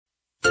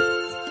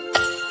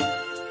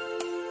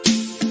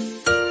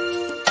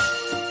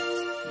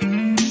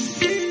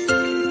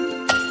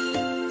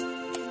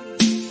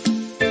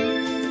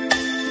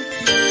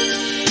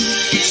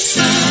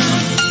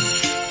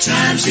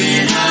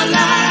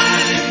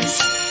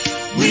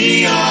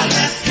are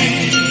the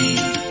pain,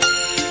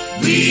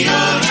 we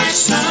are the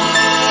sorrow.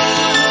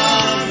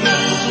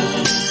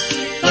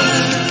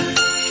 But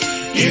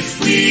if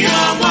we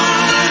are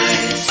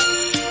wise,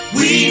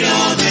 we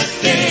know that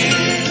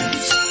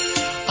there's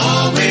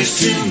always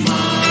tomorrow.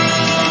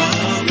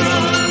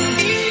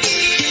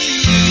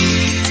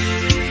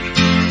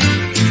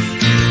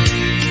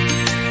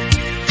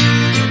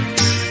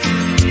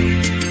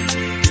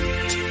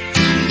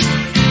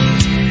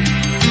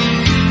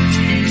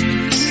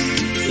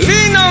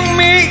 Lean on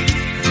me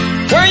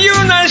when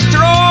you're not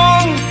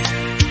strong.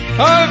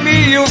 I'll be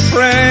your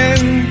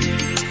friend.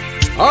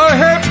 I'll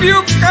help you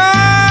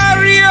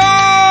carry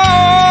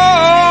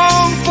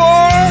on,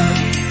 for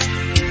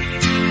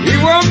it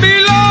won't be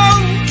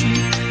long.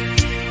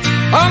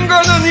 I'm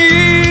gonna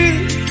need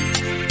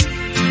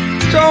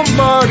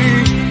somebody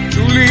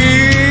to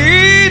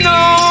lean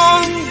on.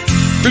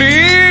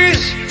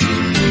 Please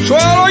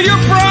swallow your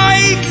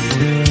pride.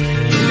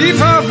 If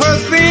half the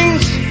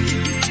things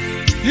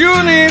you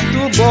need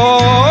to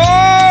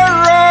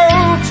borrow,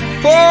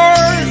 for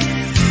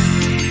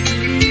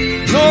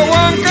no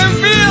one can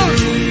feel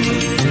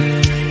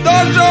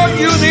that's all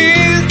you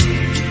need,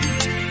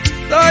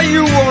 that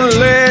you won't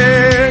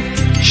let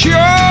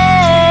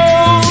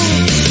show.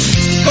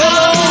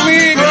 Follow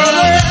me,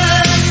 brother,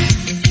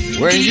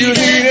 when you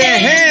need a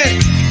hand.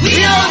 We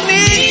all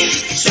need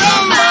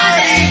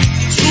somebody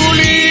to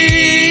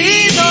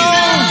lean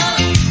on.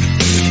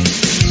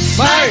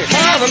 Might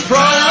have a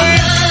problem,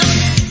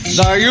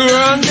 now you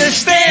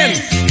understand.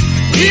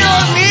 We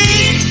all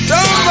need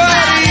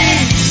somebody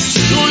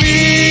to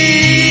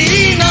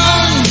lean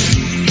on.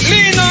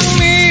 Lean on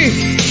me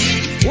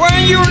when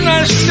you're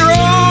not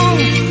strong.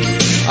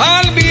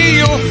 I'll be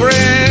your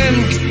friend.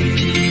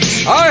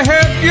 I'll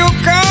help you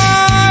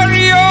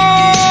carry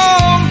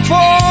on,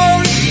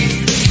 for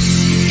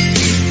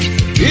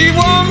it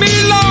won't be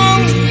long.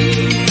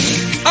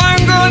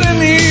 I'm gonna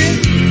need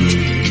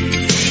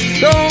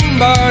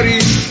somebody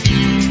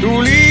to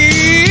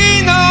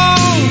lean on.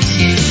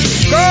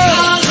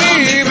 Call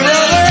me,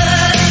 brother,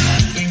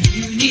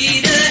 You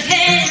need a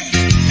hand.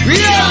 we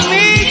all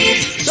need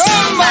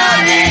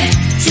somebody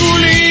to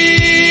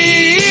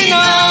lean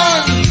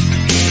on.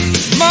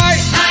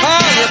 Might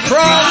have a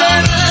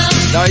problem,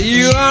 that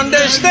you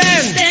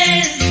understand.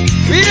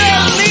 We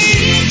all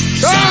need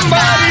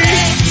somebody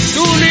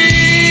to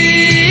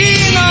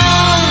lean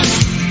on.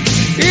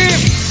 If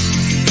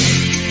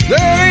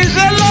there is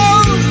a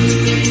load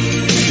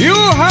you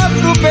have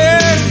to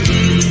bear,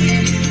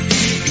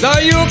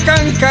 that you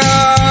can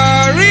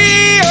carry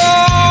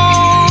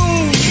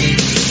on.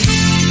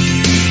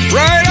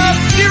 Right up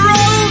the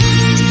road,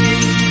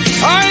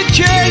 I'll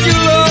change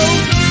your load.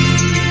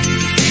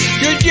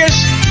 You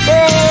just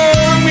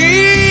call me,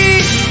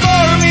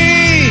 call me,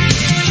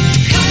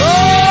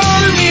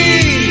 call me,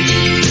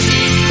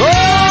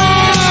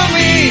 call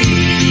me,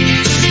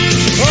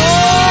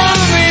 call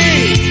me.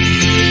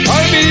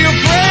 I'll be your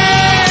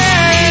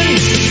friend.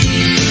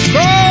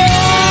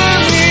 Call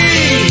me,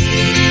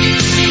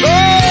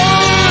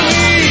 call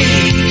me,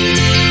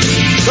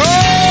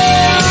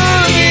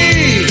 call me,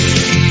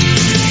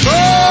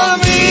 call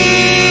me.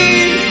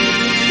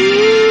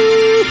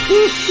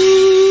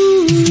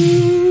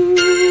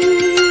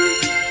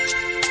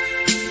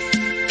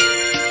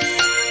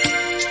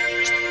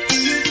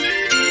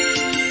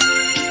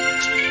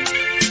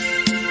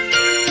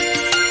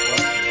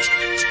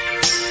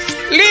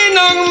 Lean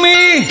on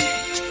me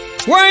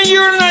when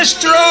you're not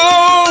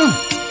strong.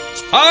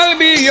 I'll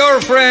be your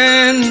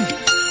friend.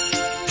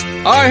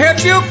 I'll help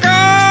you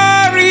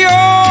carry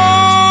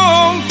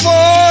on,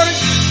 for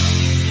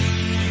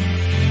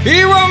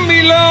it won't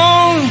be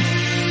long.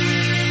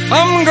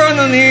 I'm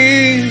gonna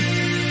need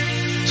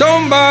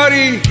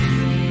somebody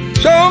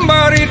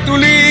to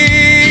lead.